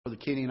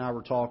Brother Kenny and I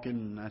were talking,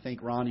 and I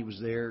think Ronnie was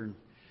there, and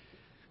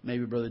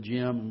maybe Brother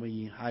Jim,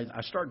 and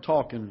I started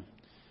talking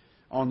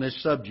on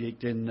this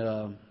subject and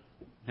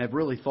have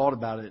really thought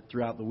about it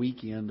throughout the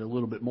weekend a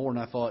little bit more, and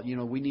I thought,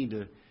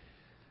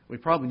 we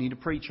probably need to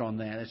preach on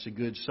that. It's a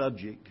good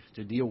subject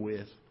to deal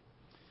with.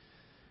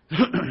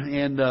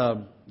 And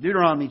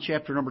Deuteronomy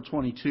chapter number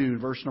 22,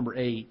 verse number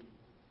 8,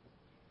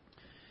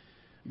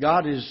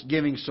 God is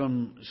giving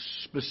some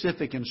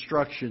specific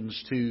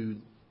instructions to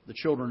the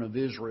children of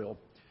Israel.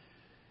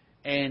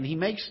 And He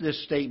makes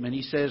this statement.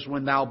 He says,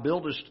 "When thou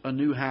buildest a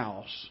new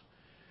house,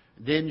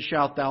 then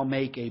shalt thou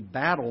make a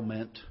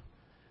battlement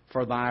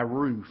for thy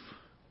roof."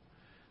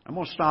 I'm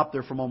going to stop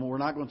there for a moment. We're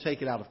not going to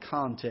take it out of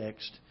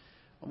context.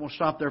 I'm going to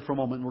stop there for a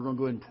moment, and we're going to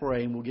go ahead and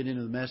pray, and we'll get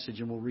into the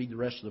message, and we'll read the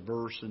rest of the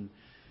verse and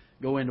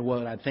go into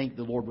what I think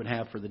the Lord would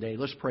have for the day.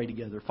 Let's pray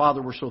together.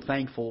 Father, we're so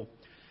thankful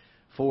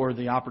for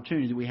the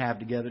opportunity that we have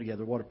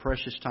together. What a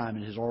precious time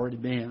it has already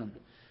been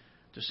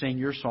to sing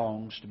your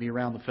songs, to be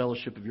around the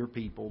fellowship of your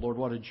people. Lord,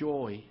 what a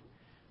joy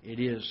it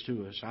is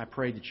to us. I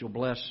pray that you'll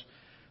bless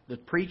the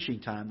preaching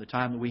time, the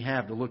time that we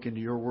have to look into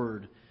your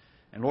word.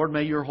 And Lord,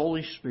 may your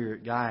Holy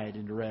Spirit guide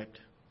and direct.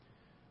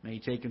 May He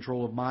take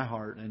control of my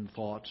heart and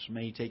thoughts.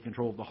 May He take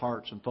control of the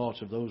hearts and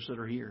thoughts of those that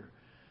are here.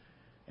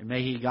 And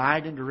may He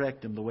guide and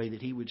direct them the way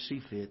that He would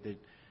see fit, that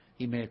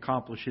He may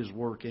accomplish His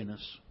work in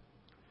us.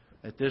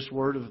 That this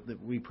word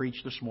that we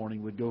preach this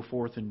morning would go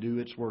forth and do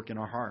its work in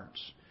our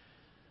hearts.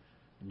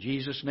 In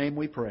Jesus' name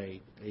we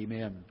pray.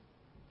 Amen.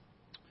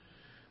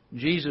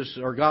 Jesus,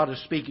 or God,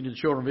 is speaking to the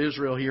children of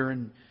Israel here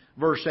in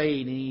verse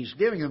 8, and He's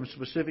giving them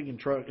specific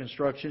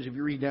instructions. If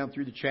you read down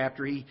through the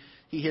chapter, He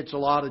hits a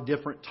lot of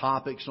different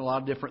topics and a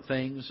lot of different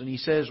things. And He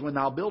says, "When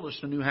thou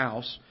buildest a new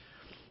house,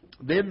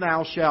 then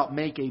thou shalt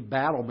make a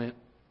battlement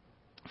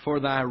for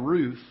thy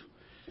roof."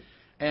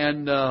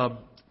 And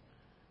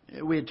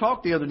we had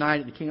talked the other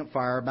night at the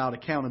campfire about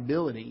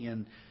accountability,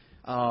 and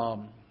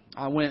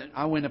I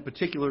went a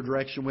particular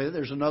direction with it.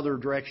 There's another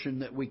direction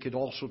that we could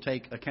also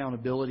take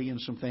accountability in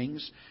some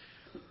things.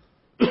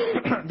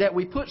 That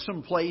we put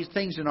some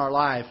things in our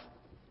life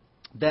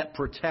that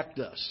protect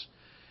us,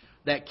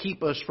 that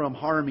keep us from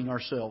harming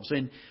ourselves.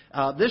 And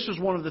this is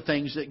one of the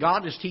things that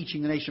God is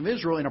teaching the nation of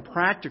Israel in a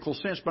practical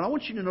sense. But I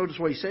want you to notice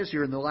what He says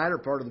here in the latter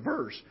part of the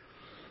verse.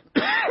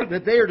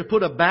 That they are to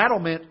put a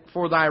battlement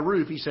for thy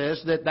roof, He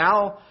says, that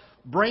thou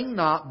bring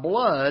not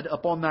blood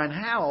upon thine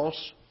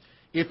house,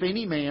 if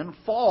any man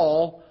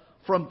fall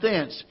from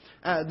thence.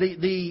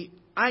 The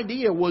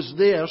idea was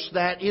this,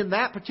 that in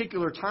that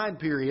particular time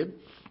period,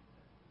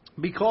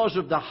 because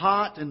of the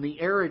hot and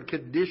the arid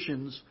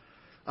conditions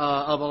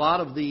of a lot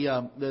of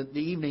the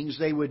evenings,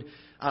 they would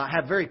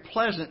have very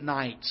pleasant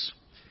nights.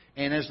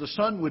 And as the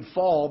sun would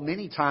fall,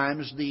 many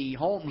times the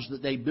homes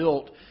that they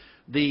built,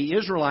 the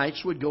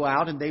Israelites would go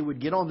out and they would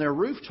get on their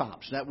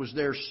rooftops. That was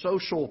their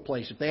social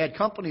place. If they had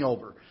company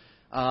over,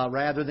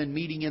 rather than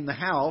meeting in the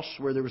house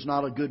where there was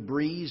not a good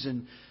breeze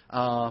and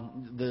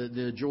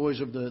the joys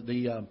of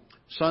the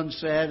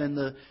sunset and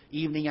the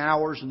evening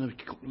hours and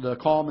the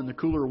calm and the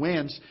cooler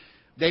winds,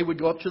 they would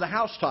go up to the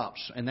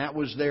housetops, and that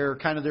was their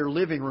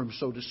living room,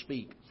 so to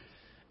speak.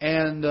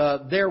 And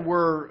there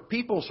were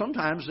people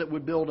sometimes that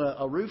would build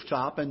a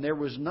rooftop, and there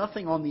was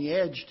nothing on the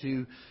edge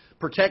to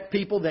protect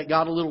people that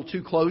got a little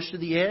too close to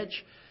the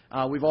edge.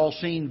 We've all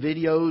seen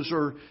videos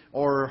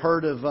or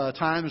heard of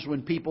times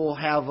when people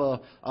have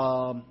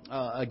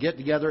a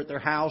get-together at their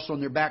house on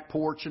their back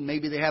porch, and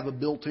maybe they have a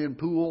built-in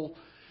pool,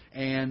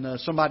 and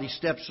somebody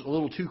steps a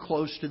little too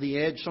close to the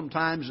edge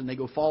sometimes, and they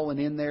go falling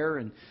in there.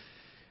 And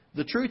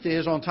the truth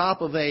is, on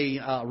top of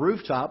a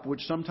rooftop,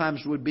 which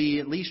sometimes would be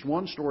at least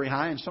 1 story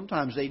high, and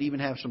sometimes they'd even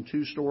have some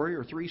 2-story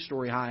or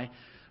 3-story high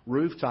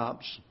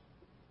rooftops,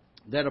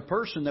 that a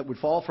person that would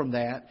fall from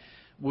that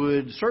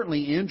would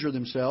certainly injure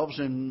themselves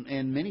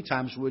and many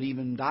times would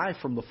even die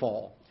from the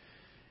fall.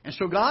 And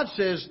so God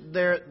says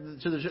there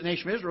to the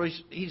nation of Israel,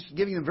 He's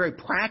giving them very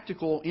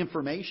practical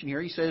information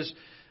here. He says,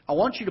 I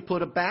want you to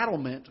put a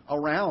battlement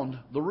around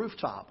the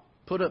rooftop.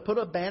 Put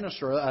a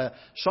banister,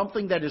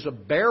 something that is a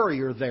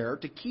barrier there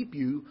to keep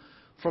you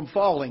from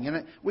falling.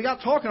 And we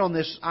got talking on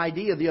this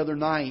idea the other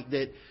night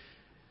that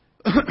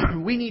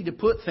we need to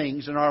put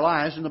things in our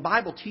lives, and the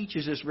Bible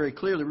teaches this very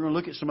clearly. We're going to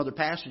look at some other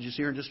passages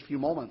here in just a few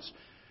moments.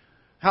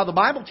 How the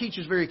Bible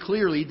teaches very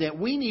clearly that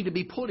we need to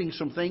be putting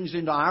some things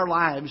into our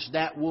lives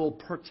that will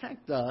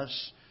protect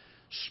us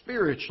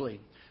spiritually.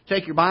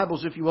 Take your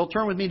Bibles, if you will.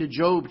 Turn with me to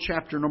Job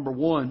chapter number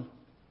 1.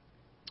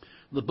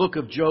 The book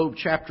of Job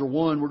chapter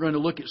 1. We're going to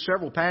look at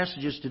several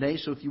passages today,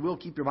 so if you will,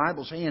 keep your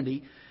Bibles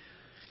handy.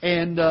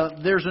 And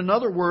there's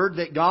another word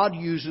that God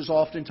uses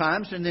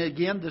oftentimes, and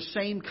again, the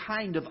same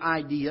kind of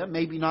idea,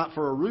 maybe not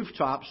for a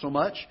rooftop so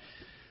much,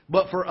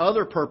 but for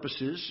other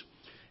purposes.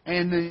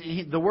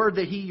 And the word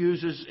that He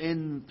uses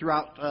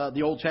throughout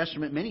the Old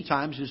Testament many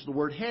times is the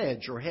word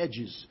hedge or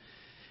hedges.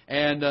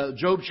 And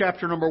Job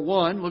chapter number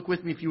 1, look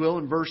with me if you will,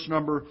 in verse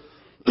number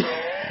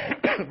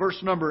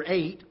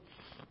 8.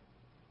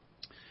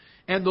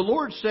 And the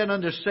Lord said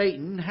unto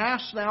Satan,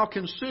 Hast thou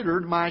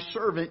considered my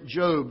servant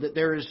Job, that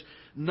there is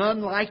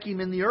none like him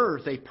in the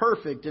earth, a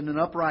perfect and an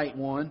upright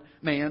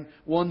man,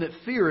 one that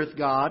feareth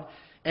God,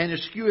 and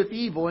escheweth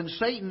evil. And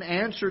Satan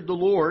answered the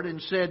Lord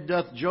and said,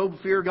 Doth Job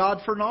fear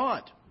God for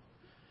naught?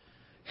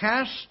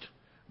 Hast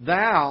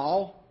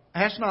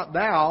not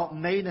thou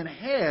made an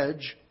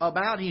hedge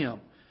about him,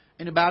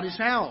 and about his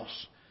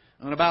house,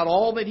 and about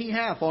all that he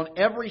hath on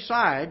every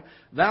side?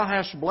 Thou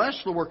hast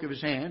blessed the work of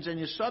his hands, and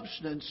his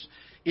substance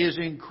is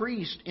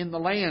increased in the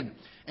land.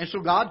 And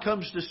so God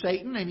comes to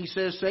Satan, and He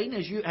says, Satan,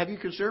 have you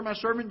considered my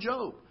servant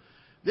Job?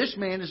 This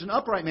man is an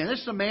upright man.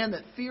 This is a man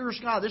that fears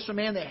God. This is a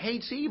man that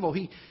hates evil.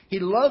 He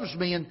loves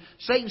me. And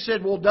Satan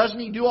said, well, doesn't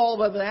he do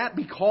all of that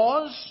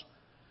because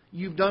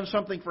you've done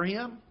something for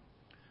him?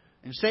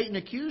 And Satan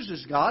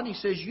accuses God, and he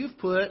says, you've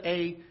put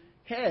a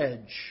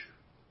hedge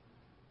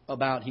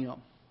about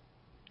him.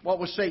 What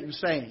was Satan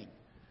saying?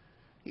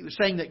 He was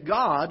saying that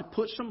God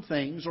put some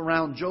things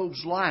around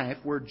Job's life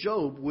where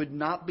Job would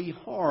not be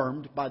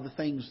harmed by the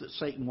things that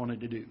Satan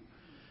wanted to do.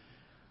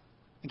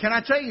 And can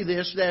I tell you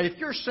this, that if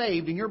you're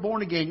saved and you're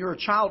born again, you're a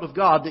child of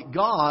God, that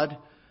God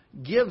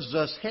gives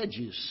us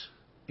hedges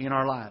in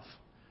our life.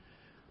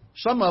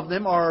 Some of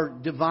them are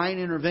divine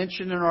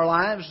intervention in our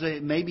lives.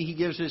 Maybe He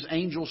gives His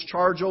angels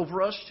charge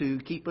over us to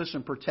keep us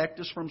and protect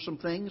us from some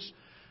things.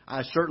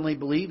 I certainly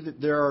believe that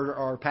there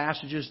are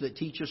passages that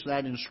teach us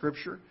that in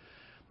Scripture.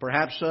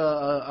 Perhaps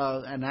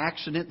an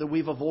accident that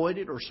we've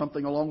avoided or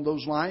something along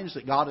those lines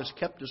that God has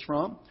kept us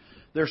from.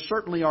 There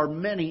certainly are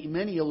many,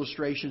 many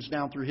illustrations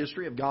down through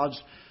history of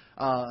God's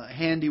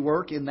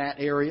handiwork in that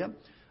area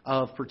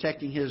of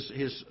protecting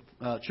His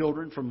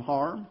children from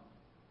harm.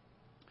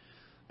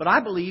 But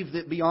I believe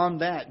that beyond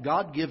that,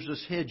 God gives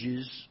us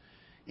hedges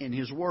in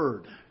His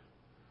Word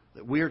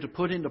that we are to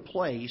put into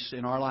place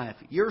in our life.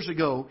 Years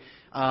ago,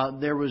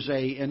 there was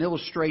an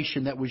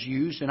illustration that was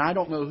used, and I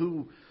don't know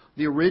who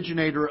the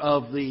originator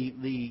of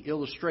the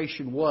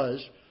illustration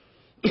was.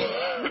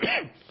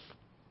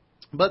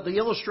 But the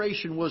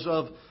illustration was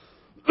of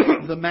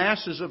the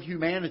masses of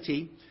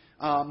humanity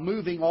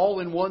moving all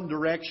in one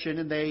direction,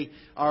 and they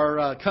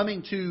are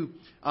coming to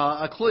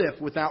a cliff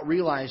without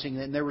realizing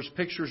it. And there was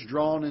pictures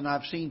drawn, and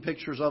I've seen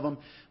pictures of them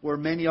where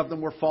many of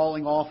them were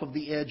falling off of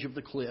the edge of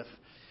the cliff.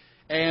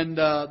 And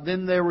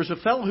then there was a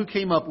fellow who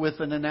came up with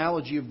an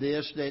analogy of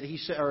this, that he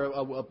said, or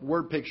a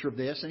word picture of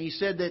this, and he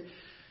said that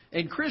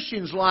in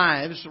Christians'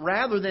 lives,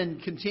 rather than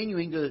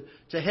continuing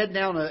to head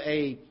down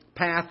a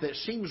path that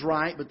seems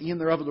right, but the end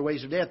thereof are the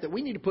ways of death, that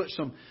we need to put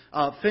some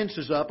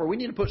fences up, or we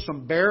need to put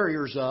some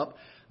barriers up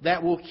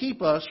that will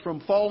keep us from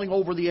falling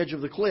over the edge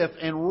of the cliff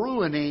and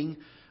ruining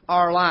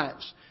our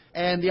lives.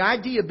 And the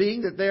idea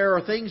being that there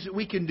are things that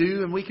we can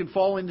do, and we can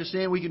fall into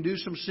sin, we can do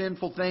some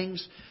sinful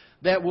things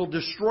that will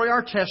destroy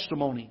our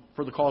testimony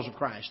for the cause of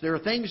Christ. There are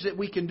things that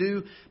we can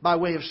do by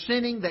way of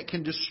sinning that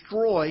can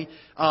destroy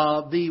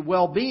the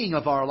well-being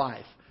of our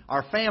life.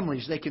 Our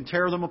families, they can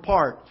tear them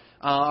apart.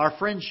 Our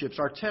friendships,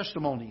 our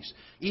testimonies,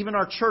 even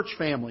our church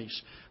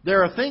families.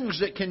 There are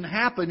things that can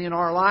happen in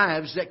our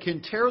lives that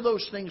can tear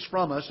those things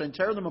from us and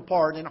tear them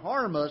apart and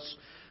harm us,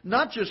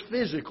 not just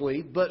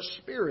physically, but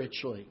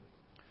spiritually.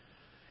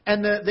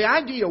 And the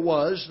idea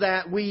was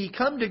that we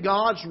come to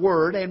God's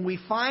Word and we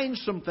find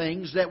some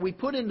things that we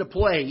put into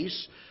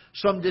place,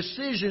 some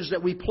decisions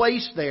that we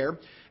place there,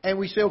 and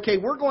we say, okay,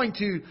 we're going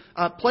to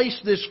place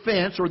this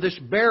fence or this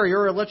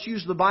barrier, or let's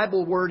use the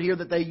Bible word here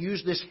that they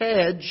use, this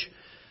hedge,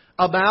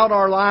 about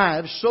our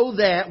lives so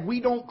that we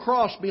don't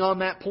cross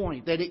beyond that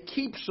point, that it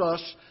keeps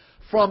us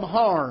from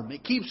harm.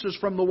 It keeps us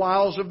from the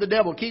wiles of the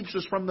devil. It keeps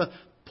us from the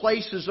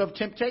places of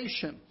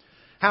temptation.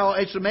 How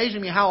it's amazing to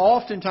me how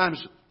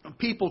oftentimes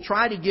people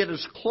try to get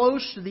as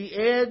close to the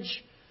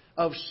edge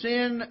of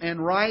sin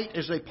and right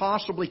as they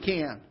possibly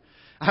can.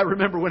 I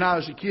remember when I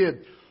was a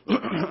kid,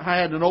 I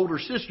had an older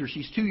sister.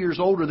 She's 2 years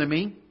older than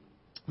me.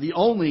 The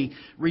only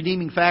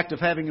redeeming fact of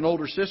having an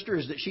older sister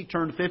is that she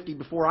turned 50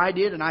 before I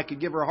did, and I could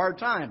give her a hard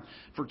time.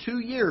 For 2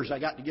 years, I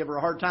got to give her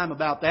a hard time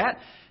about that.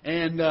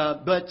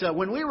 But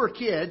when we were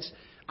kids,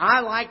 I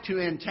liked to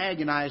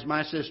antagonize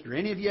my sister.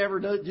 Any of you ever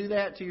do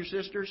that to your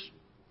sisters?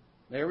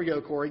 There we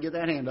go, Corey. Get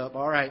that hand up.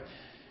 All right.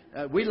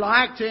 We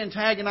like to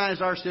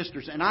antagonize our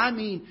sisters. And I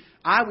mean,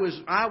 I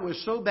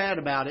was so bad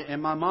about it.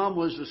 And my mom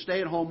was a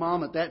stay-at-home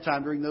mom at that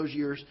time during those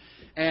years.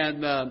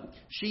 And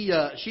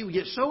she would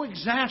get so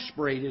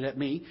exasperated at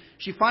me.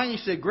 She finally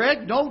said,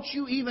 Greg, don't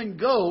you even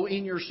go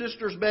in your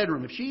sister's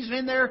bedroom. If she's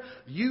in there,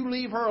 you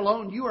leave her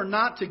alone. You are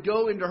not to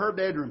go into her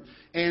bedroom.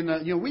 And,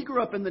 we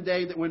grew up in the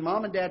day that when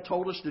Mom and Dad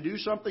told us to do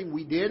something,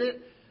 we did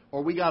it,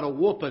 or we got a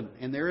whooping.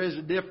 And there is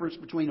a difference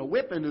between a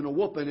whipping and a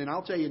whooping. And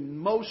I'll tell you,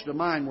 most of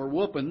mine were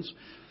whoopings.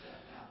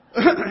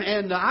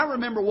 And I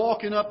remember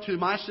walking up to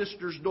my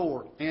sister's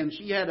door, and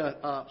she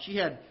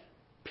had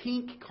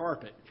pink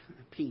carpet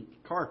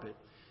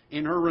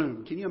in her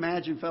room. Can you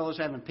imagine, fellas,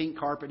 having pink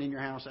carpet in your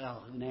house?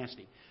 Oh,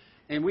 nasty.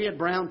 And we had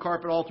brown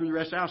carpet all through the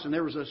rest of the house, and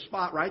there was a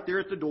spot right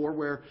there at the door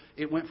where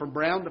it went from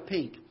brown to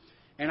pink.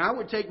 And I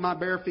would take my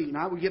bare feet and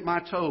I would get my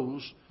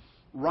toes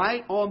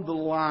right on the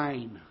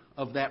line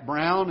of that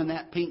brown and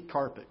that pink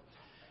carpet.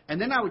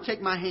 And then I would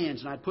take my hands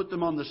and I'd put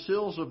them on the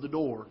sills of the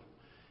door.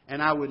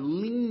 And I would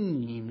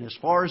lean as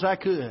far as I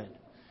could.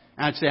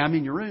 I'd say, I'm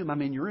in your room,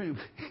 I'm in your room.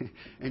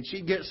 And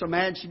she'd get so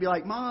mad, she'd be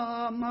like,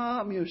 Mom,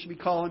 Mom, she'd be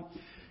calling.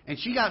 And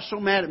she got so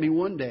mad at me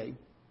one day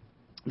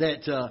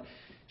that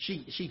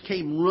she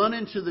came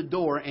running to the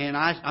door, and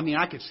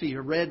I could see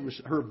her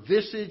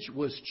visage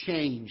was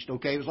changed,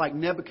 okay? It was like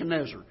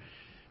Nebuchadnezzar.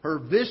 Her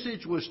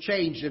visage was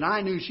changed, and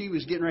I knew she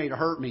was getting ready to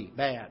hurt me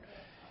bad.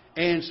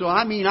 And so,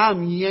 I'm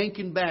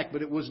yanking back,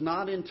 but it was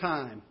not in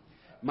time.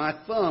 My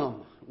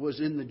thumb was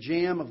in the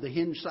jamb of the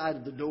hinge side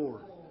of the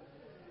door.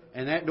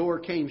 And that door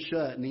came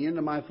shut, and the end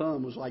of my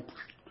thumb was like,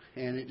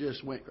 and it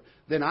just went.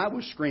 Then I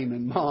was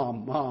screaming,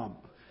 Mom, Mom.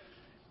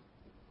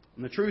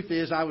 And the truth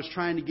is, I was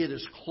trying to get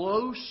as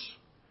close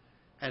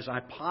as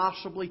I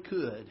possibly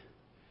could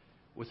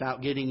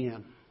without getting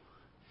in.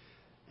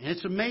 And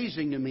it's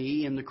amazing to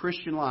me in the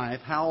Christian life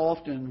how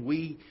often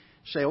we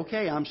say,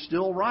 okay, I'm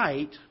still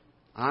right.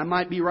 I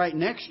might be right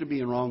next to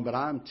being wrong, but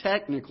I'm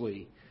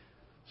technically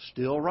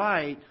still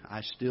right.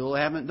 I still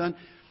haven't done.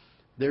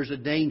 There's a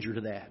danger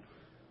to that.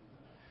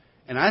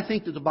 And I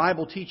think that the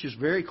Bible teaches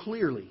very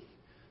clearly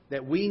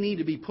that we need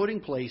to be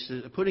putting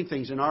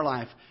things in our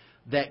life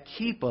that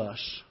keep us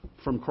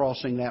from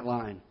crossing that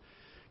line.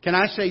 Can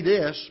I say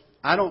this?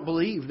 I don't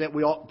believe that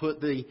we ought to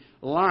put the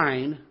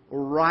line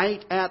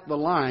right at the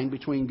line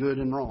between good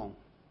and wrong.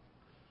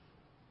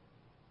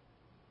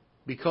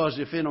 Because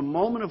if in a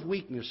moment of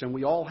weakness, and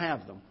we all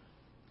have them,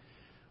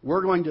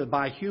 we're going to,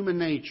 by human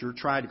nature,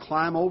 try to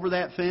climb over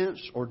that fence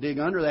or dig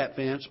under that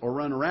fence or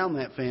run around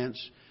that fence,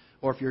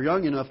 or if you're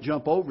young enough,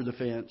 jump over the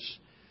fence,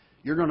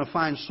 you're going to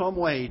find some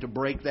way to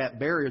break that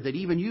barrier that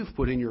even you've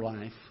put in your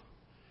life.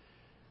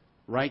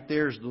 Right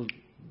there's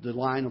the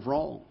line of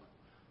wrong.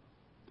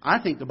 I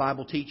think the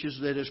Bible teaches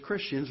that as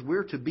Christians,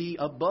 we're to be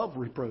above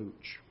reproach.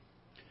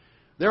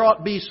 There ought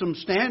to be some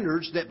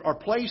standards that are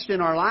placed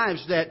in our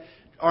lives that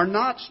are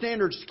not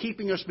standards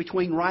keeping us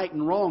between right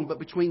and wrong, but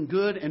between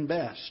good and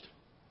best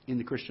in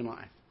the Christian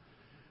life.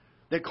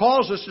 That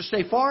cause us to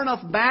stay far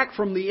enough back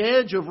from the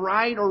edge of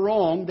right or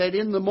wrong that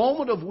in the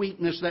moment of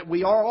weakness that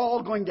we are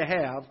all going to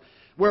have,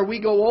 where we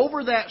go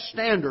over that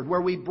standard,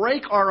 where we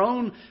break our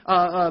own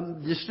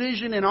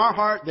decision in our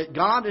heart that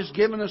God has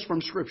given us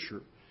from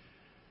Scripture,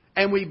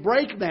 and we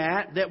break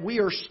that we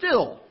are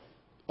still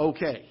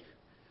okay.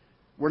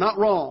 We're not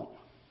wrong.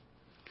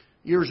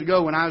 Years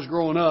ago when I was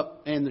growing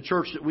up in the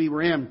church that we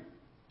were in,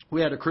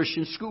 we had a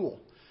Christian school.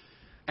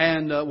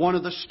 And one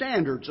of the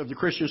standards of the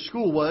Christian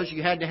school was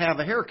you had to have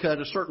a haircut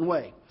a certain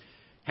way.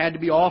 Had to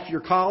be off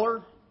your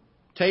collar,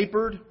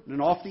 tapered,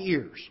 and off the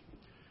ears.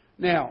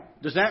 Now,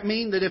 does that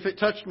mean that if it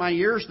touched my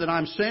ears that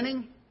I'm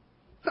sinning?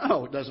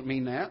 No, it doesn't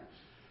mean that.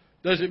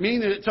 Does it mean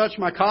that it touched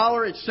my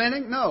collar, it's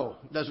sinning? No,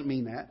 it doesn't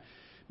mean that.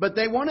 But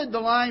they wanted the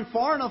line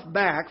far enough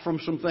back from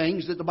some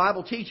things that the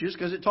Bible teaches,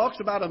 because it talks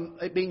about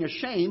it being a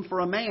shame for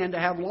a man to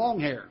have long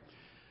hair.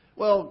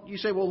 Well, you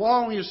say, well,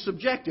 long is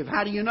subjective.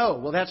 How do you know?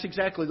 Well, that's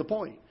exactly the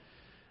point.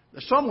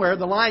 Somewhere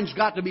the line's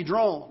got to be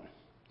drawn.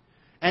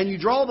 And you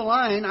draw the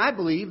line, I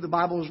believe, the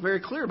Bible is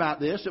very clear about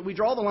this, that we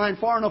draw the line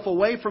far enough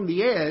away from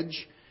the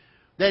edge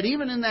that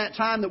even in that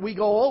time that we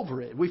go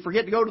over it, we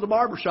forget to go to the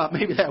barbershop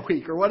maybe that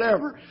week or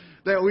whatever,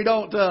 that we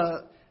don't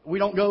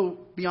go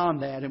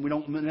beyond that and we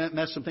don't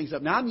mess some things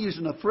up. Now, I'm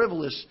using a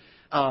frivolous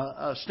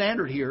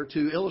standard here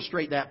to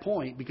illustrate that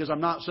point, because I'm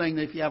not saying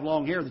that if you have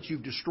long hair that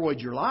you've destroyed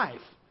your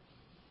life.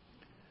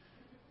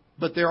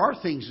 But there are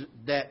things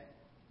that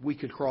we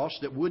could cross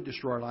that would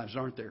destroy our lives,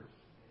 aren't there?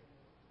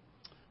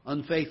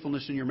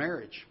 Unfaithfulness in your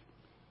marriage.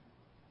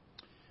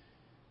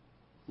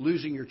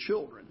 Losing your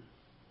children.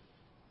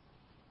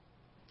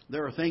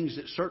 There are things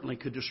that certainly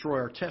could destroy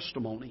our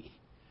testimony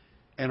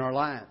and our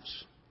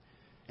lives.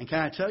 And can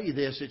I tell you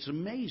this? It's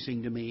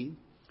amazing to me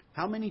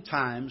how many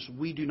times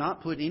we do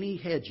not put any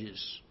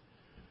hedges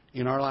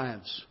in our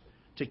lives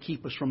to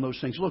keep us from those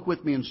things. Look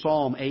with me in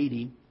Psalm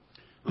 80.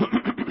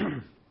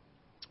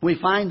 We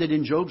find that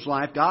in Job's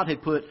life, God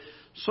had put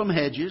some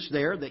hedges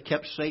there that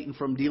kept Satan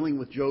from dealing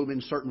with Job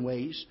in certain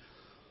ways.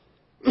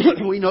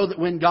 We know that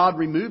when God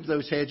removed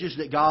those hedges,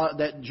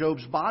 that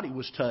Job's body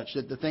was touched,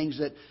 that the things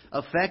that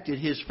affected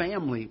his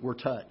family were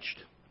touched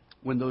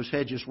when those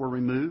hedges were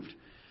removed.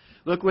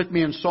 Look with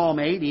me in Psalm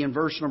 80 and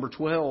verse number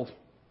 12.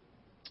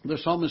 The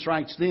psalmist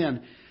writes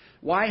then,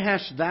 "Why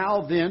hast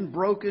thou then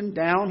broken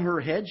down her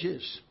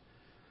hedges,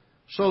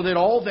 so that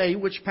all they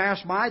which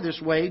pass by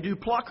this way do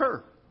pluck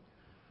her?"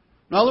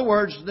 In other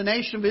words, the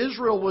nation of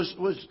Israel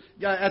was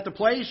at the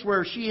place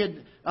where she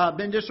had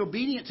been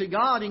disobedient to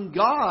God, and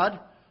God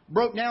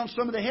broke down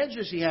some of the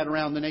hedges He had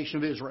around the nation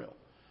of Israel.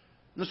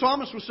 And the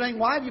psalmist was saying,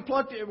 why have you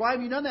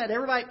done that?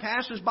 Everybody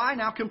passes by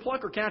now can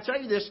pluck her. Can I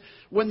tell you this?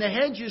 When the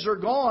hedges are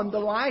gone, the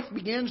life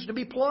begins to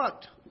be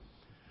plucked.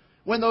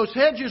 When those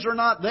hedges are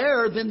not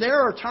there, then there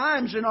are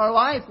times in our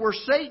life where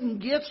Satan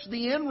gets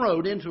the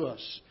inroad into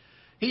us.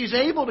 He's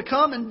able to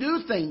come and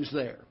do things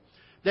there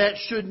that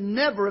should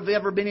never have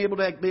ever been able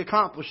to be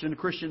accomplished in a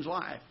Christian's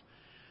life.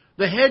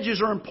 The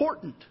hedges are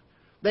important.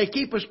 They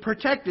keep us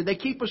protected. They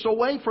keep us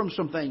away from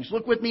some things.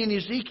 Look with me in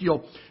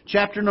Ezekiel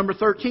chapter number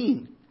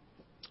 13.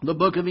 The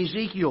book of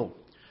Ezekiel.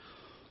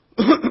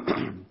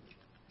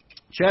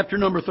 Chapter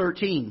number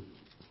 13.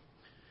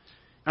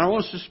 And I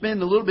want us to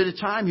spend a little bit of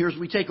time here as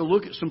we take a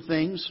look at some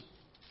things.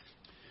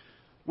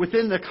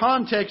 Within the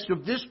context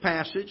of this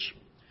passage,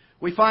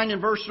 we find in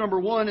verse number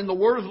 1, "And the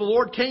word of the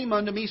Lord came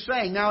unto me,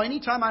 saying." Now,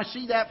 anytime I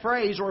see that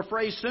phrase or a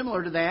phrase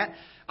similar to that,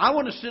 I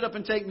want to sit up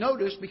and take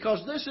notice,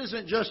 because this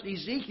isn't just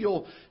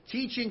Ezekiel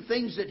teaching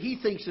things that he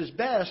thinks is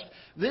best.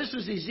 This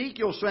is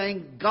Ezekiel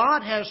saying,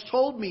 God has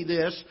told me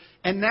this,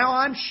 and now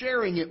I'm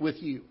sharing it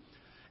with you.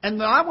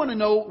 And I want to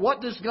know,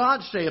 what does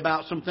God say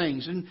about some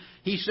things? And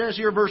he says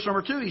here, verse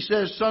number 2, he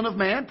says, "Son of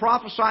man,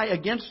 prophesy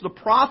against the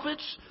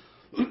prophets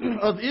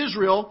of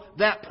Israel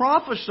that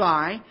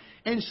prophesy,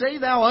 and say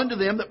thou unto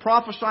them that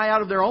prophesy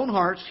out of their own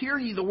hearts, Hear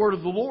ye the word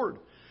of the Lord.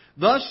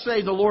 Thus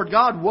say the Lord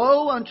God,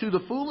 Woe unto the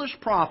foolish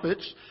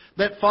prophets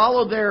that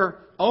follow their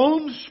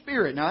own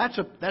spirit." Now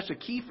that's a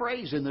key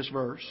phrase in this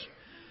verse.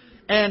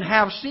 "And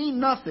have seen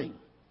nothing.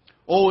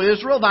 O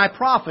Israel, thy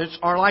prophets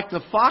are like the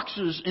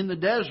foxes in the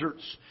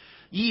deserts.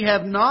 Ye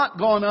have not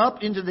gone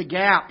up into the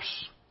gaps,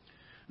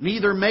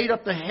 neither made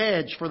up the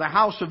hedge for the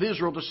house of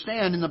Israel to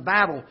stand in the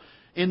battle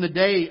in the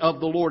day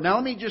of the Lord." Now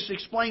let me just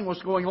explain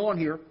what's going on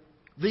here.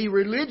 The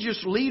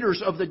religious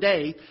leaders of the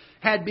day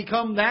had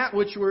become that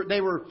which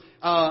they were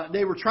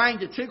trying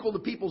to tickle the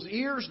people's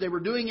ears. They were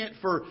doing it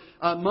for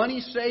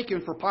money's sake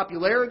and for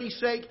popularity's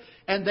sake,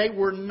 and they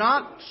were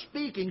not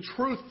speaking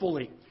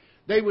truthfully.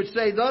 They would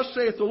say, "Thus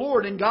saith the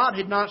Lord," and God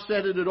had not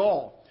said it at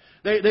all.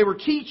 They were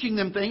teaching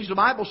them things. The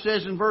Bible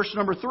says in verse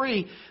number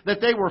 3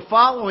 that they were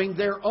following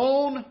their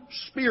own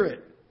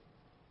spirit.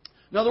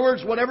 In other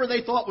words, whatever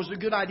they thought was a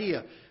good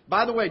idea.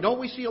 By the way, don't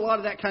we see a lot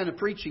of that kind of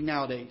preaching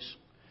nowadays?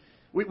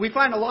 We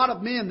find a lot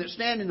of men that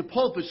stand in the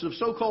pulpits of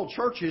so-called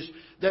churches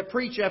that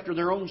preach after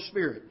their own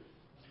spirit.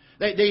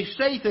 They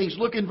say things.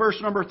 Look in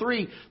verse number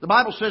 3. The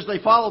Bible says they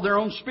follow their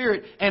own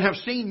spirit and have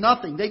seen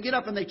nothing. They get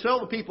up and they tell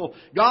the people,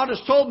 "God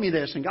has told me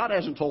this," and God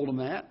hasn't told them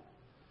that.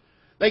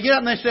 They get up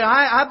and they say,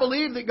 I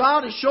believe that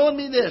God is showing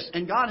me this.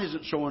 And God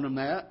isn't showing them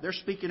that. They're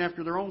speaking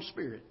after their own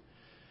spirit.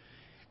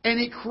 And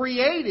it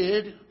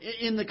created,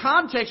 in the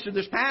context of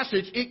this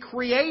passage, it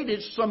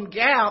created some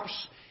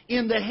gaps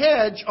in the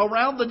hedge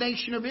around the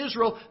nation of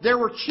Israel. There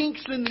were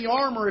chinks in the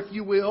armor, if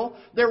you will.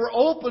 There were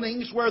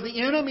openings where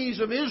the enemies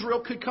of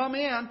Israel could come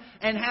in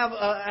and have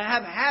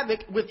havoc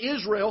with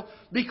Israel,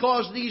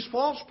 because these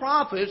false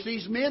prophets,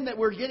 these men that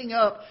were getting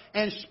up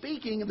and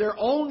speaking their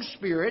own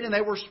spirit, and they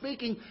were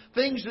speaking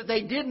things that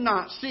they did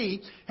not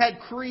see,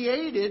 had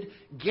created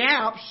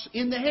gaps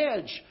in the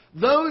hedge.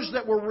 Those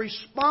that were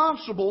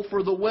responsible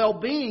for the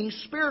well-being,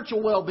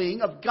 spiritual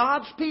well-being of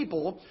God's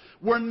people,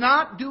 were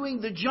not doing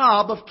the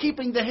job of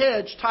keeping the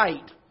hedge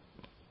tight.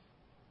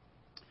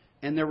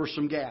 And there were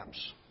some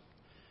gaps.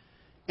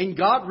 And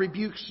God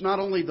rebukes not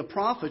only the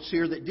prophets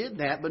here that did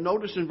that, but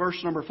notice in verse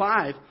number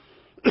 5,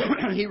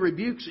 He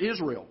rebukes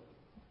Israel.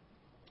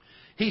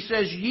 He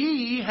says,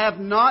 "Ye have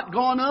not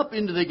gone up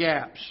into the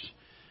gaps,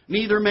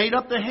 neither made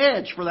up the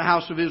hedge for the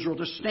house of Israel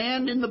to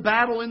stand in the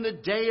battle in the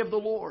day of the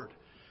Lord."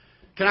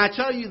 Can I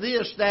tell you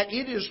this, that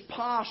it is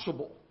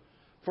possible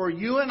for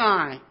you and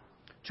I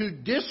to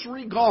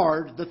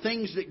disregard the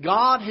things that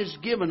God has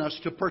given us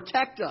to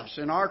protect us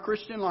in our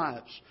Christian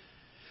lives.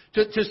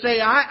 To say,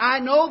 I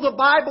know the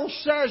Bible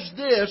says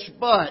this,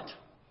 but...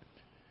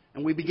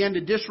 And we begin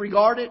to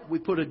disregard it, we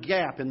put a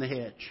gap in the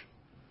hedge.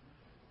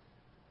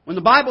 When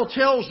the Bible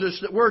tells us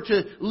that we're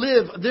to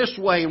live this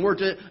way, and we're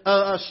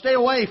to stay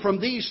away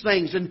from these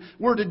things, and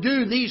we're to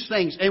do these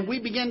things, and we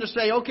begin to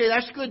say, okay,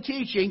 that's good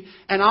teaching,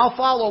 and I'll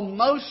follow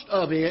most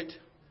of it,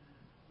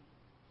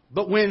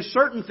 but when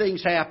certain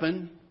things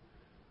happen,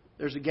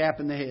 there's a gap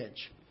in the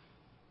hedge.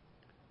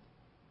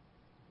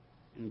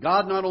 And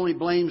God not only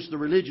blames the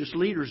religious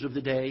leaders of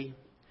the day,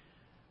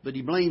 but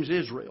He blames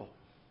Israel.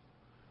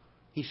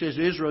 He says,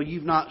 Israel,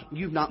 you've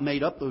not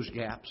made up those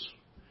gaps.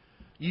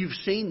 You've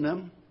seen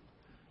them.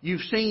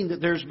 You've seen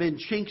that there's been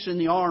chinks in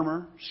the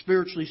armor,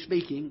 spiritually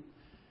speaking,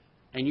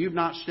 and you've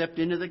not stepped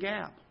into the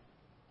gap.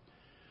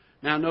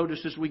 Now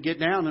notice as we get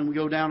down, and we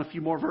go down a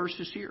few more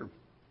verses here.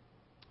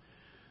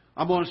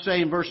 I'm going to say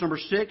in verse number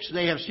 6,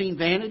 "They have seen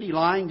vanity,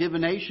 lying,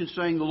 divination,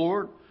 saying the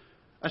Lord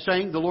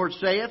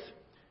saith,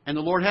 and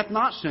the Lord hath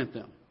not sent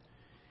them.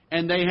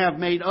 And they have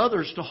made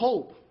others to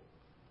hope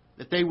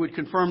that they would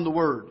confirm the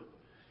word.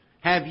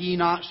 Have ye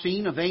not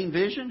seen a vain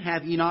vision?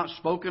 Have ye not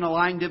spoken a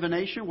lying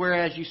divination?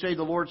 Whereas ye say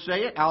the Lord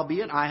saith,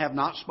 albeit I have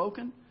not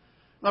spoken." In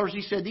other words,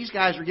 he said, these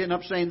guys are getting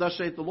up saying, "Thus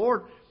saith the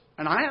Lord,"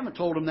 and I haven't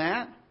told them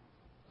that.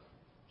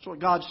 That's what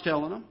God's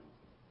telling them.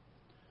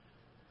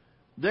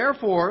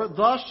 "Therefore,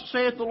 thus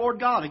saith the Lord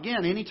God."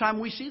 Again, anytime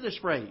we see this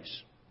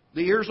phrase,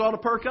 the ears ought to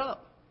perk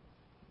up.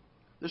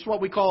 This is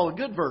what we call a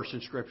good verse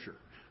in Scripture.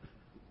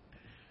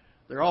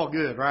 They're all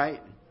good,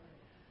 right?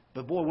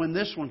 But boy, when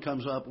this one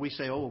comes up, we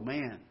say, oh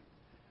man,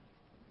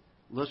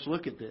 let's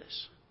look at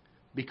this.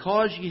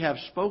 "Because ye have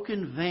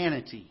spoken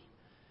vanity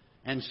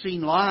and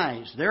seen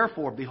lies,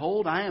 therefore,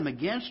 behold, I am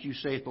against you,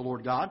 saith the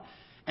Lord God,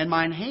 and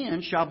mine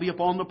hand shall be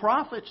upon the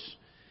prophets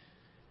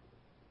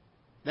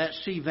that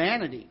see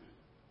vanity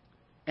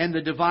And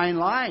the divine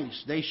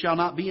lies, they shall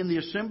not be in the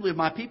assembly of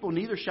my people,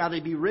 neither shall they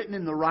be written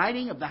in the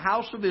writing of the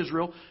house of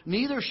Israel,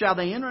 neither shall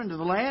they enter into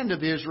the land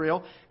of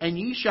Israel, and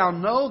ye shall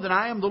know that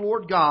I am the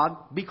Lord God,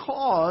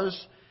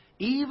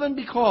 even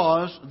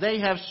because they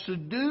have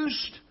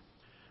seduced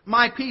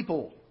my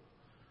people,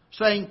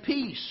 saying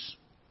peace,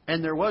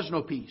 and there was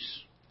no peace.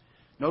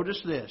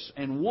 Notice this,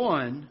 and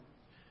one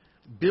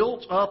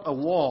built up a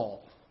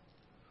wall,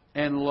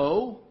 and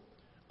lo,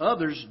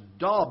 others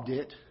daubed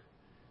it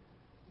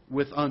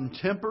with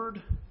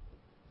untempered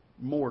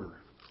mortar.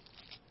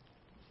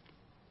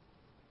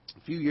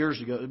 A few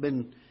years ago, it's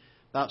been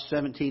about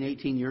 17,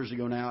 18 years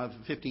ago now,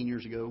 15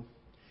 years ago,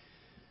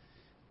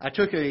 I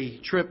took a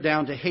trip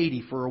down to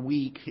Haiti for a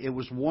week. It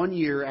was 1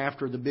 year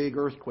after the big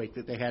earthquake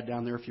that they had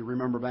down there, if you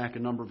remember back a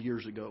number of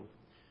years ago.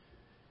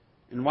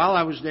 And while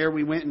I was there,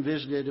 we went and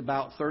visited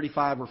about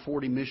 35 or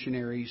 40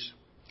 missionaries.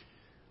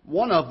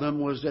 One of them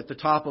was at the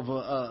top of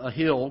a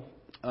hill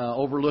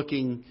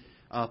overlooking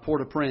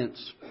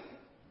Port-au-Prince.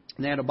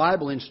 And they had a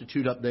Bible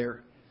Institute up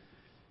there.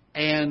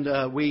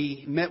 And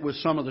we met with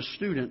some of the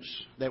students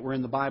that were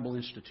in the Bible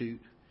Institute.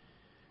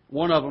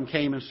 One of them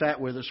came and sat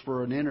with us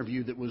for an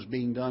interview that was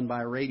being done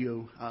by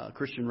a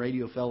Christian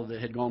radio fellow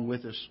that had gone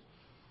with us.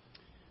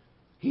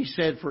 He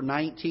said for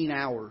 19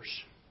 hours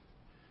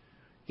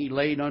he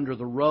laid under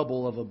the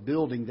rubble of a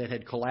building that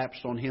had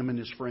collapsed on him and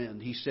his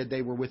friend. He said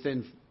they were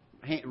within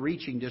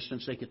reaching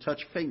distance. They could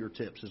touch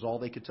fingertips is all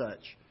they could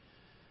touch.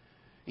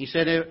 He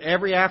said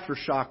every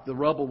aftershock the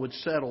rubble would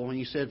settle. And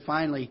he said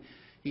finally,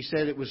 he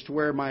said it was to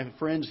where my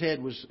friend's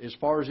head was as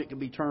far as it could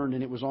be turned,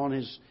 and it was on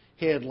his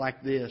head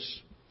like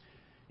this.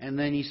 And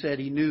then he said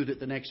he knew that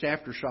the next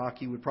aftershock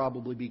he would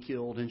probably be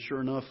killed. And sure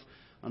enough,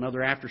 another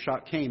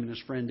aftershock came, and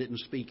his friend didn't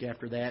speak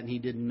after that, and he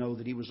didn't know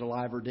that he was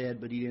alive or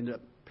dead, but he ended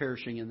up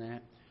perishing in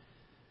that.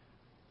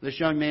 This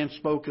young man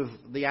spoke of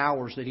the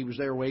hours that he was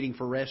there waiting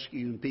for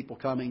rescue and people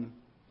coming.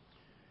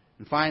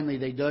 And finally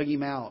they dug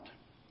him out.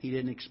 He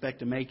didn't expect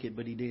to make it,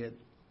 but he did.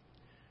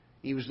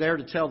 He was there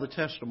to tell the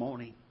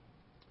testimony.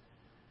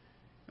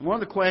 And one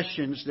of the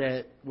questions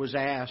that was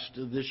asked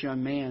of this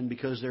young man,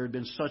 because there had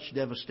been such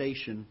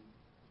devastation,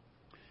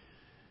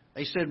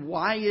 they said,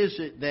 why is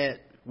it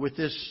that with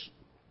this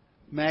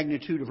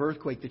magnitude of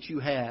earthquake that you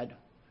had,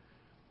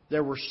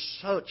 there were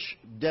such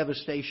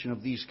devastation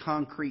of these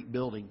concrete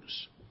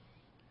buildings?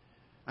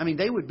 I mean,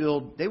 they would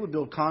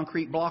build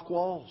concrete block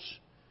walls.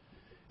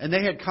 And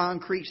they had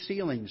concrete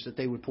ceilings that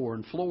they would pour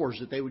and floors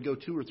that they would go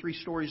 2 or 3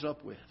 stories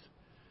up with.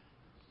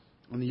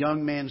 And the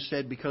young man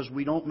said, because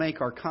we don't make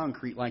our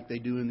concrete like they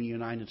do in the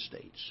United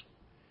States.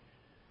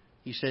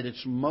 He said,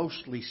 it's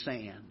mostly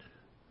sand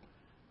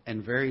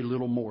and very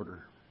little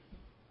mortar.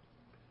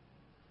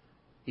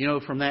 You know,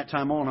 from that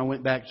time on, I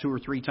went back 2 or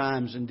 3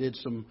 times and did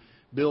some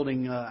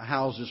building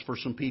houses for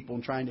some people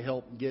and trying to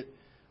help get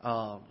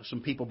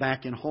some people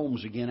back in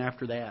homes again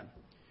after that.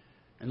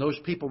 And those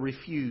people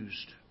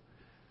refused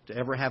to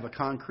ever have a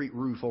concrete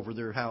roof over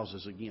their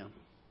houses again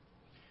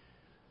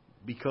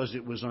because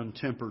it was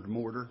untempered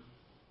mortar.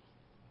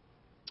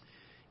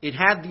 It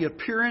had the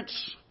appearance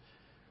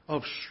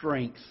of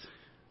strength,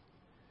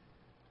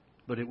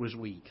 but it was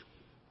weak.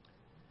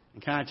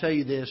 And can I tell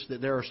you this, that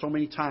there are so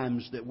many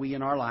times that we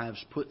in our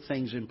lives put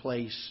things in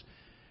place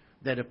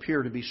that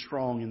appear to be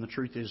strong, and the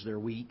truth is they're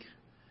weak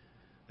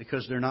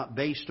because they're not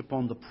based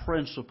upon the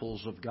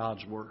principles of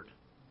God's Word.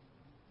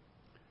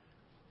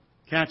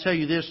 Can I tell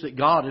you this, that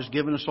God has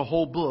given us a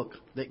whole book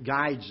that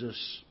guides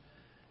us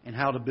in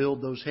how to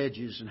build those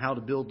hedges and how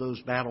to build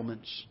those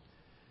battlements.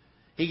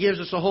 He gives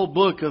us a whole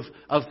book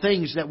of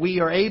things that we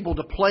are able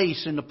to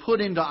place and to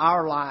put into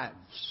our lives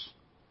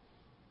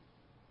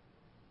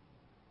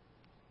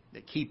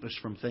that keep us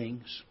from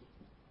things.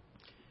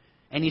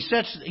 And He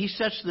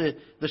sets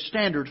the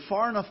standard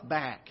far enough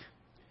back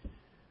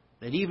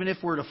that even if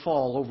we're to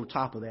fall over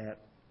top of that,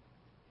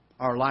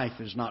 our life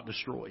is not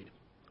destroyed.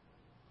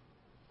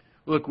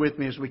 Look with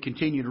me as we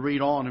continue to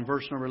read on in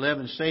verse number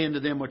 11. Say unto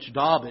them which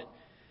daub it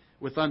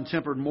with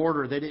untempered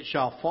mortar that it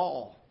shall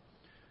fall.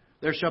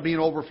 There shall be an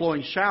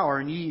overflowing shower,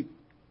 and ye,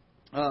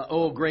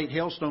 O great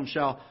hailstone,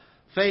 shall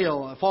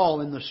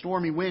fall, and the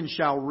stormy wind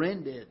shall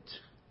rend it.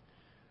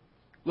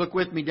 Look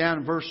with me down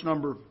in verse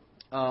number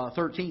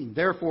 13.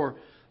 Therefore,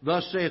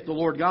 thus saith the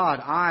Lord God,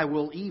 I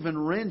will even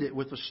rend it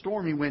with the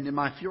stormy wind in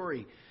my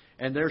fury,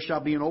 and there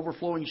shall be an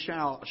overflowing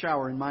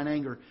shower in mine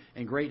anger,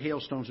 and great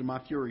hailstones in my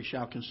fury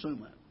shall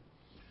consume it.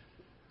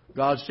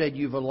 God said,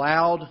 you've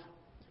allowed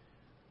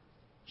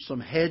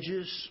some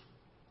hedges,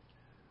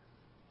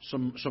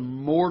 some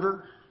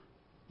mortar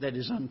that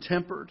is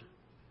untempered.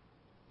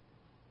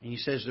 And He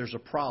says there's a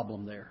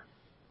problem there.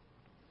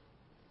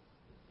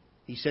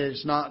 He said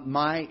it's not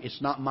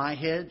my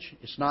hedge.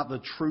 It's not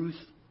the truth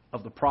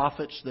of the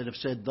prophets that have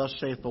said, thus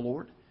saith the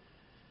Lord.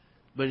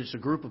 But it's a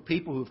group of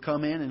people who have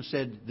come in and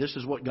said, this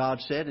is what God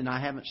said, and I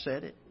haven't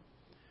said it.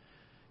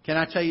 Can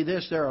I tell you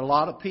this? There are a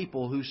lot of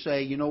people who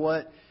say, you know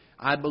what?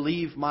 I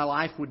believe my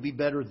life would be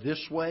better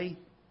this way.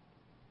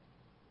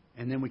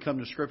 And then we come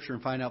to Scripture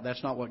and find out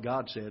that's not what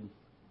God said.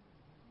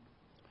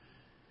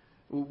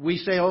 We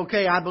say,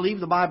 okay, I believe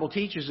the Bible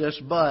teaches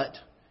this, but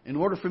in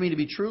order for me to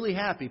be truly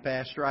happy,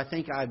 Pastor, I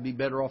think I'd be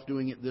better off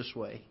doing it this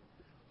way.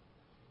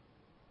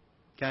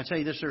 Can I tell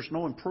you this? There's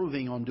no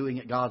improving on doing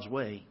it God's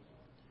way.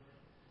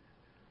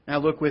 Now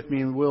look with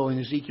me, and will, in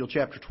Ezekiel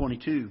chapter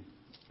 22.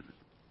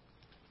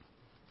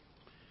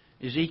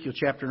 Ezekiel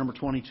chapter number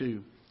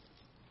 22.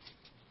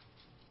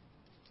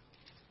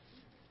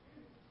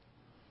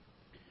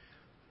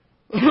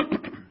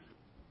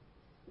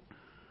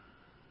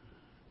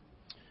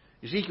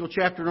 Ezekiel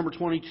chapter number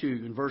 22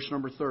 and verse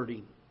number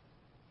 30.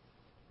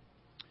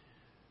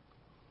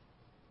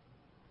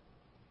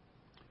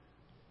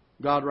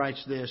 God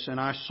writes this, "And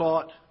I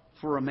sought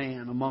for a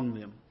man among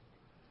them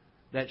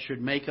that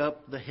should make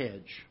up the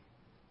hedge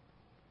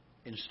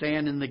and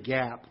stand in the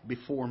gap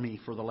before me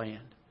for the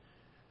land,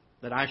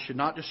 that I should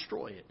not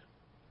destroy it.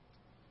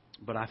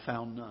 But I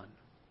found none."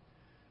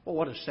 Well,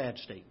 what a sad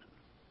statement.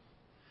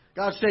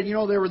 God said,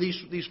 there were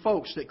these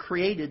folks that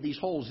created these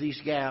holes,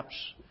 these gaps.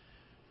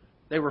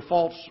 They were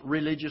false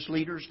religious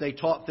leaders. They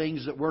taught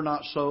things that were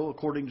not so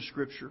according to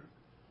Scripture.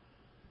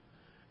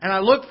 And I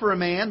looked for a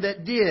man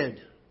that did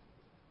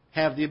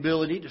have the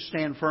ability to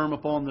stand firm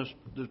upon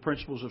the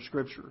principles of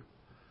Scripture.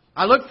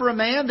 I looked for a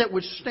man that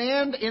would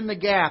stand in the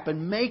gap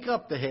and make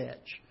up the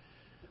hedge.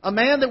 A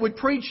man that would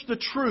preach the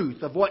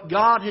truth of what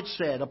God had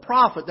said. A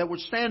prophet that would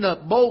stand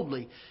up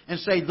boldly and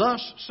say,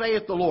 "Thus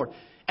saith the Lord."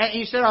 And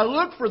he said, I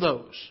looked for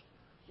those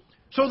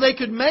so they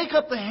could make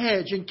up the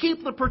hedge and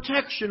keep the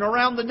protection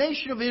around the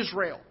nation of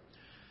Israel.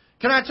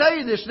 Can I tell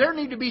you this? There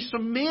need to be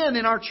some men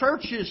in our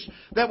churches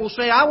that will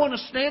say, "I want to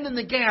stand in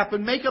the gap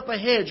and make up a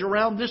hedge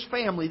around this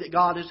family that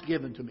God has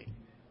given to me."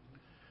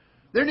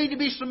 There need to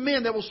be some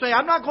men that will say,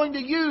 "I'm not going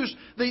to use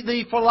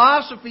the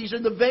philosophies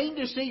and the vain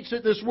deceits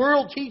that this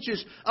world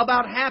teaches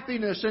about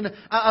happiness and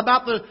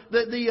about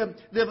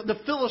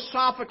the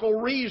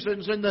philosophical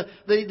reasons and the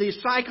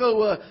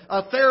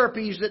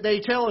psychotherapies that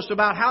they tell us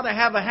about how to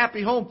have a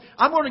happy home.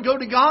 I'm going to go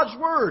to God's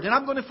Word and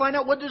I'm going to find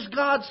out what does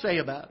God say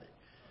about it."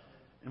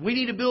 And we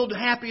need to build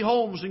happy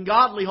homes and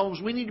godly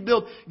homes. We need to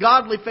build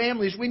godly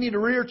families. We need to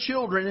rear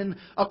children and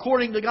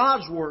according to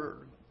God's Word.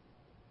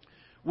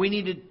 We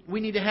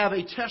need to have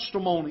a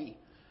testimony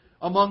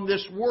among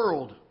this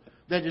world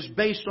that is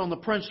based on the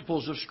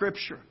principles of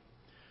Scripture.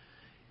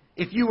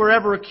 If you were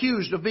ever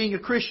accused of being a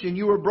Christian,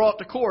 you were brought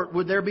to court,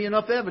 would there be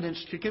enough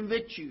evidence to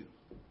convict you?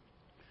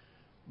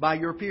 By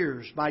your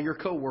peers, by your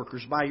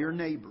co-workers, by your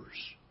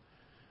neighbors.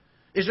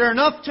 Is there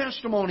enough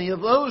testimony of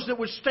those that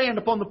would stand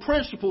upon the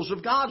principles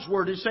of God's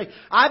Word and say,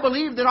 "I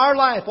believe that our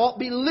life ought to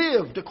be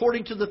lived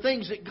according to the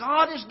things that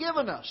God has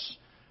given us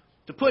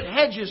to put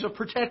hedges of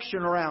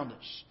protection around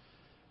us."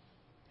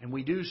 And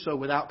we do so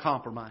without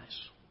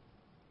compromise.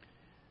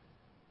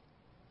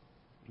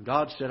 And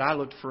God said, I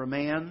looked for a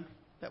man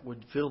that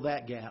would fill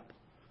that gap.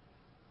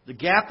 The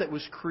gap that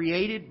was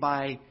created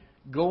by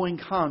going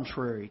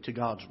contrary to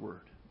God's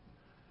Word.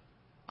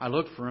 I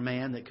looked for a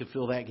man that could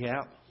fill that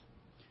gap.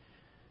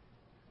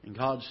 And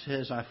God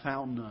says, I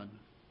found none.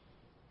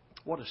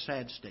 What a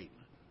sad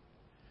statement.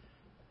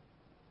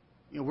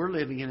 We're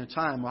living in a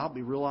time, I'll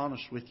be real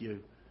honest with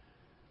you,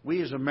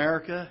 we as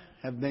America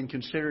have been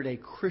considered a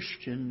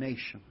Christian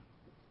nation.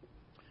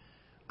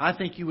 I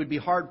think you would be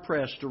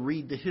hard-pressed to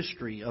read the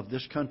history of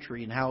this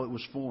country and how it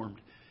was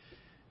formed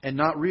and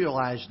not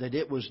realize that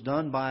it was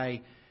done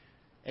by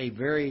a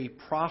very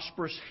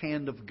prosperous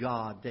hand of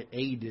God that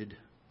aided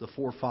the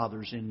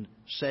forefathers in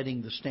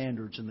setting the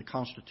standards and the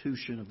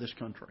Constitution of this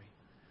country.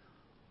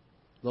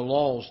 The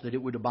laws that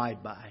it would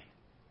abide by.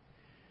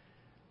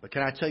 But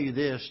can I tell you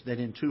this, that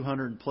in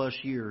 200 plus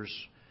years,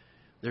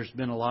 there's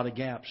been a lot of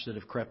gaps that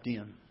have crept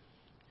in.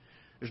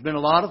 There's been a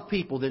lot of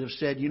people that have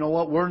said,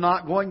 we're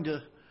not going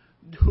to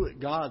do it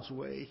God's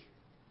way.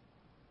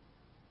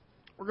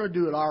 We're going to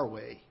do it our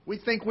way. We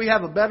think we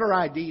have a better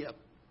idea.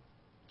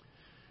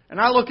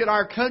 And I look at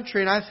our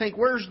country and I think,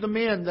 where's the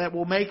men that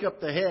will make up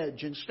the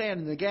hedge and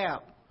stand in the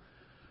gap?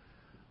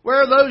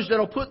 Where are those that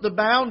will put the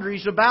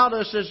boundaries about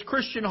us as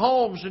Christian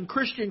homes and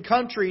Christian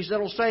countries that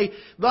will say,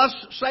 thus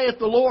saith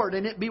the Lord,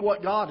 and it be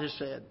what God has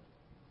said?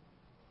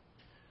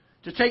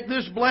 To take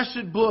this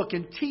blessed book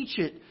and teach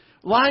it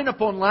line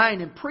upon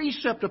line and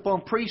precept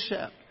upon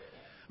precept,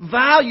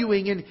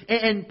 valuing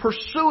and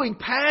pursuing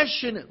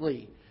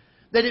passionately,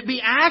 that it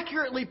be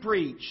accurately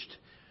preached,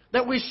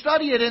 that we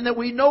study it and that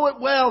we know it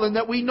well and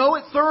that we know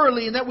it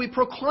thoroughly and that we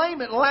proclaim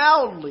it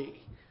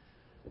loudly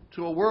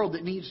to a world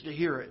that needs to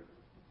hear it.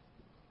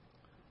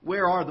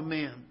 Where are the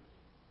men?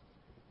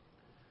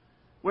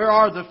 Where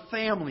are the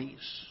families,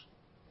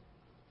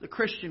 the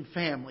Christian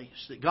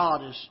families that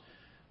God has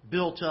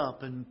built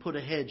up and put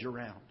a hedge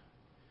around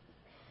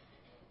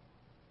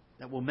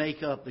that will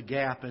make up the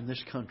gap in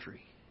this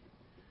country?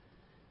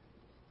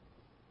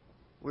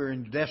 We're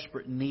in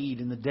desperate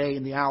need in the day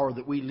and the hour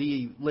that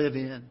we live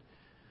in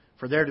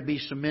for there to be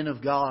some men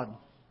of God.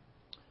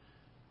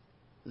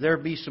 There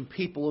be some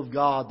people of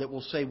God that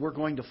will say, we're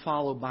going to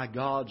follow by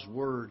God's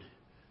Word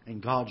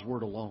and God's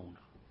Word alone.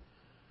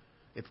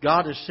 If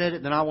God has said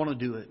it, then I want to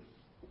do it.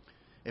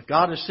 If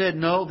God has said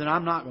no, then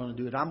I'm not going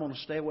to do it. I'm going to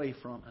stay away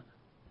from it.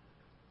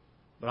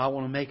 But I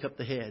want to make up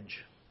the hedge.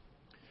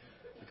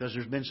 Because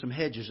there's been some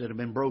hedges that have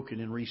been broken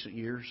in recent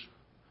years.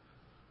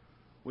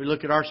 We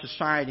look at our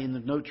society, and the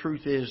no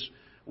truth is,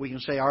 we can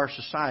say our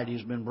society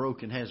has been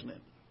broken, hasn't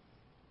it?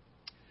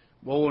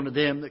 Woe unto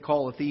them that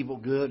calleth evil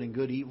good and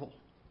good evil.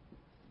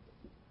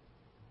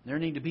 There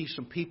need to be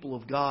some people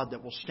of God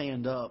that will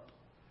stand up,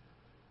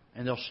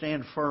 and they'll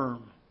stand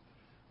firm,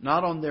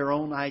 not on their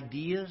own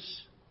ideas,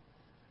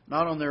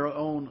 not on their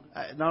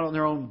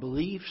own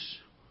beliefs,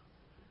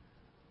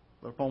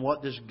 but upon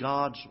what does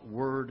God's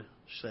Word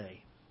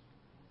say.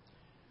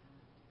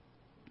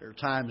 There are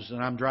times that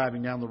I'm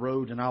driving down the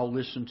road and I'll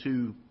listen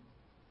to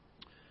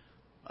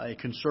a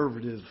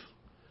conservative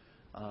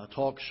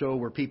talk show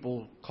where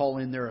people call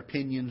in their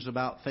opinions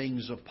about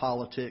things of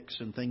politics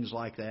and things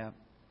like that.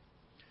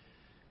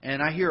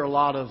 And I hear a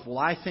lot of, well,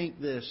 I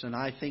think this and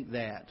I think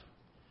that.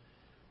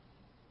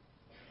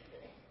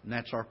 And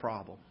that's our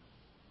problem.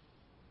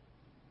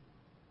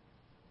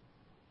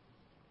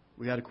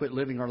 We got to quit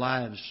living our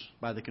lives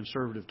by the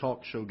conservative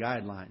talk show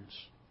guidelines.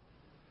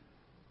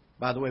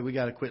 By the way, we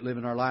got to quit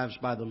living our lives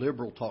by the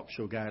liberal talk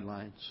show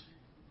guidelines.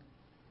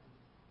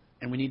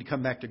 And we need to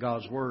come back to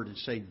God's Word and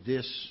say,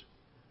 this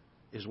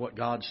is what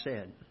God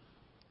said.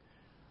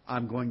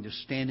 I'm going to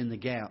stand in the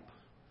gap.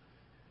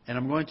 And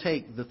I'm going to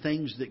take the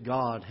things that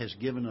God has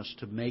given us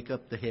to make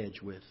up the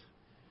hedge with.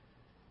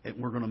 And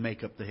we're going to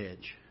make up the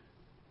hedge.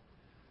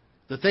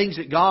 The things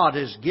that God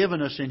has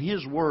given us in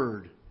His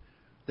Word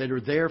that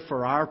are there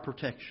for our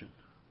protection,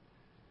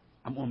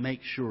 I'm going to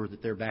make sure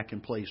that they're back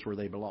in place where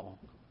they belong.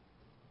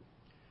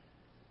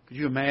 Could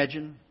you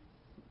imagine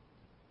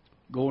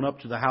going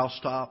up to the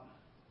housetop,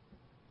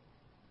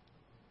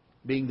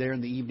 being there in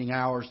the evening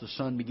hours, the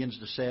sun begins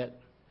to set,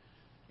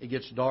 it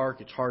gets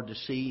dark, it's hard to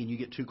see, and you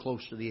get too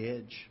close to the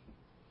edge.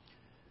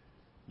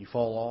 You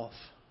fall off.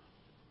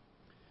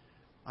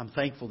 I'm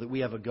thankful that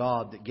we have a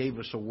God that gave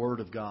us a Word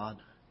of God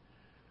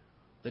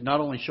that not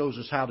only shows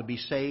us how to be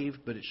saved,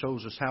 but it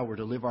shows us how we're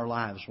to live our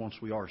lives once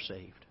we are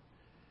saved.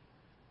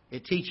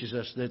 It teaches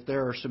us that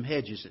there are some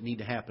hedges that need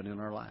to happen in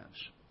our lives.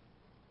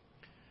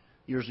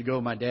 Years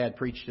ago, my dad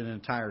preached an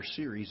entire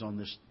series on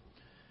this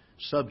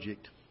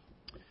subject.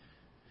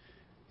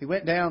 He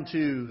went down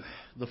to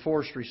the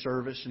forestry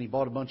service and he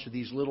bought a bunch of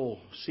these little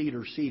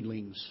cedar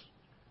seedlings.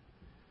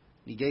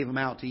 He gave them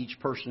out to each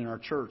person in our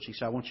church. He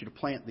said, I want you to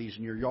plant these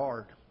in your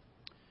yard.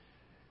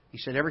 He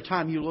said, every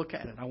time you look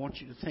at it, I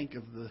want you to think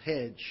of the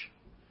hedge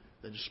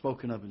that is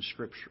spoken of in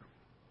Scripture.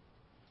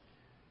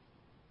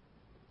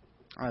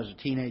 I was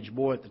a teenage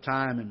boy at the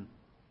time, and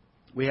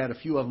we had a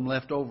few of them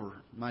left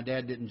over. My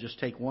dad didn't just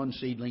take one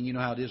seedling. You know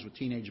how it is with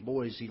teenage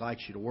boys. He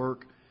likes you to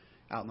work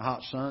out in the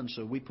hot sun,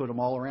 so we put them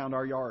all around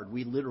our yard.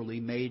 We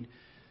literally made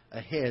a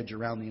hedge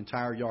around the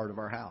entire yard of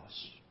our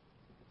house.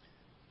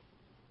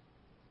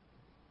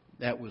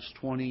 That was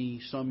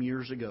 20-some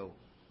years ago.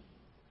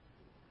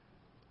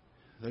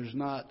 There's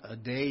not a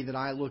day that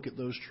I look at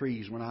those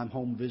trees when I'm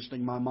home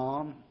visiting my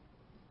mom.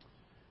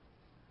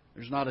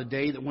 There's not a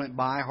day that went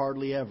by,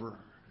 hardly ever,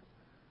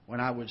 when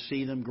I would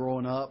see them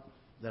growing up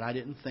that I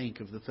didn't think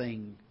of the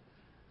thing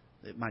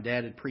that my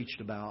dad had preached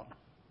about.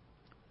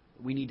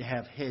 We need to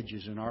have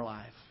hedges in our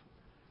life.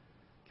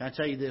 Can I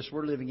tell you this?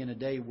 We're living in a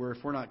day where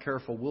if we're not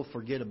careful, we'll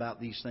forget about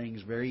these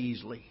things very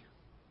easily.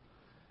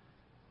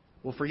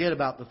 We'll forget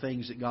about the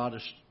things that God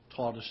has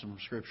taught us from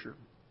Scripture.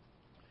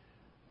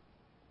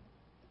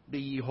 Be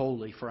ye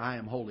holy, for I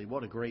am holy.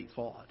 What a great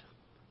thought.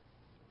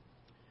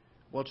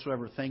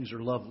 Whatsoever things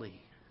are lovely,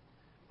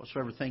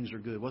 whatsoever things are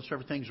good,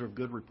 whatsoever things are of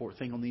good report,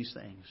 think on these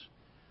things.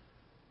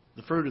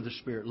 The fruit of the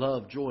Spirit,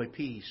 love, joy,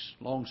 peace,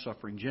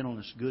 long-suffering,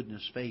 gentleness,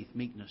 goodness, faith,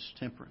 meekness,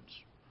 temperance.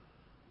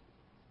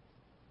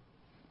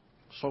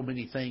 So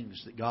many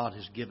things that God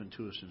has given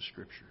to us in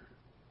Scripture.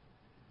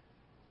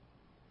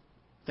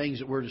 Things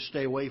that we're to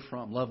stay away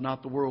from. Love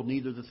not the world,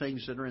 neither the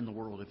things that are in the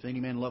world. If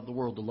any man love the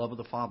world, the love of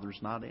the Father is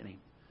not in him.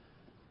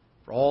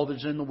 For all that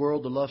is in the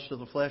world, the lust of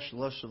the flesh, the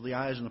lust of the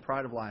eyes, and the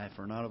pride of life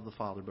are not of the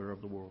Father, but are of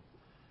the world.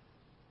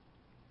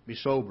 Be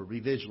sober, be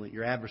vigilant.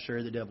 Your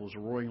adversary, the devil, is a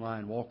roaring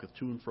lion, walketh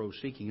to and fro,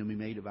 seeking whom he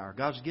may devour.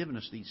 God's given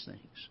us these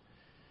things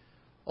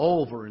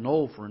over and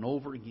over and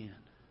over again.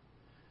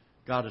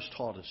 God has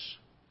taught us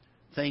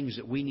things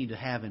that we need to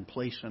have in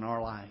place in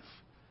our life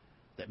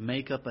that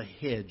make up a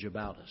hedge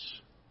about us.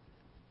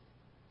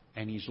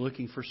 And He's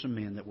looking for some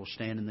men that will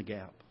stand in the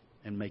gap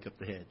and make up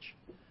the hedge.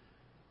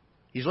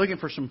 He's looking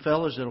for some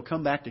fellas that will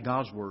come back to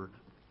God's Word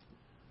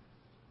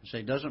and say,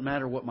 it doesn't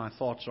matter what my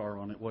thoughts are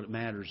on it. What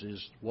matters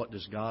is, what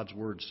does God's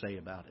Word say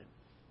about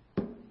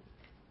it?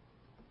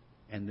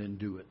 And then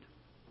do it.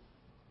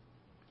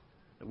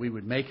 That we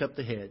would make up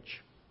the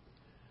hedge.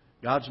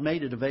 God's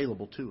made it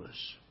available to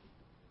us.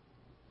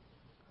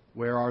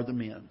 Where are the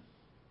men?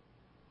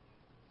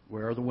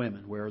 Where are the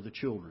women? Where are the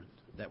children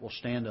that will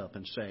stand up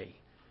and say,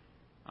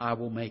 I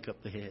will make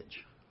up the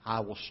hedge. I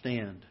will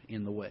stand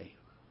in the way.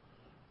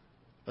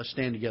 Let's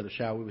stand together,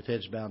 shall we, with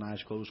heads bowed and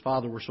eyes closed.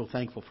 Father, we're so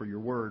thankful for your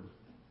Word.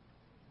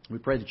 We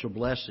pray that you'll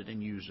bless it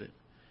and use it.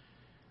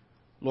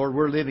 Lord,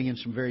 we're living in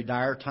some very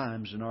dire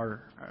times in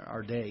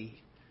our day.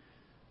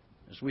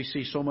 As we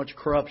see so much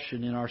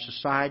corruption in our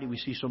society, we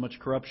see so much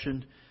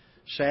corruption,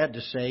 sad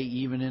to say,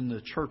 even in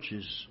the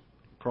churches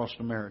across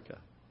America.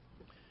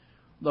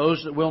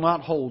 Those that will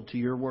not hold to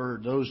your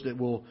word, those that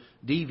will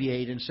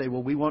deviate and say,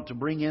 well, we want to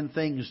bring in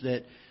things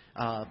that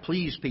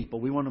please people.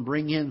 We want to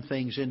bring in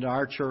things into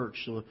our church,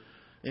 the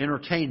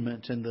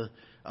entertainment and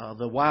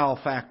the wow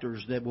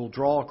factors that will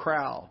draw a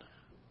crowd.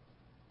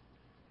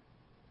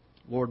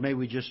 Lord, may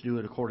we just do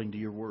it according to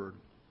your word.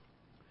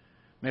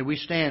 May we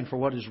stand for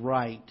what is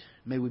right.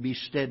 May we be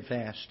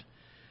steadfast.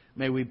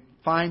 May we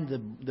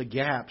find the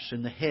gaps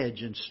in the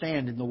hedge and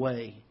stand in the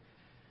way.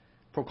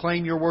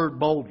 Proclaim your word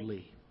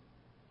boldly.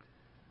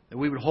 That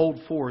we would hold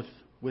forth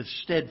with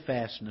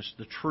steadfastness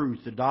the truth,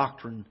 the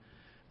doctrine,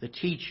 the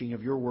teaching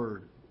of your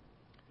word.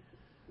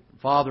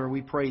 Father,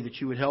 we pray that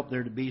you would help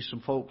there to be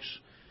some folks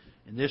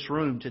in this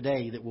room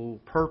today that will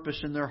purpose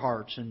in their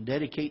hearts and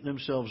dedicate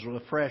themselves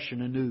afresh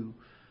and anew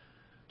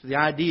to the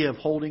idea of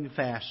holding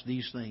fast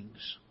these things.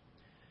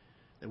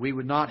 That we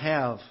would not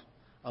have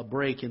a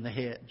break in the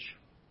hedge.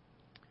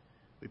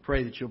 We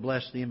pray that you'll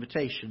bless the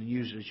invitation and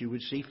use it as you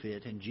would see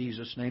fit. In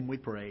Jesus' name we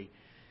pray.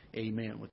 Amen.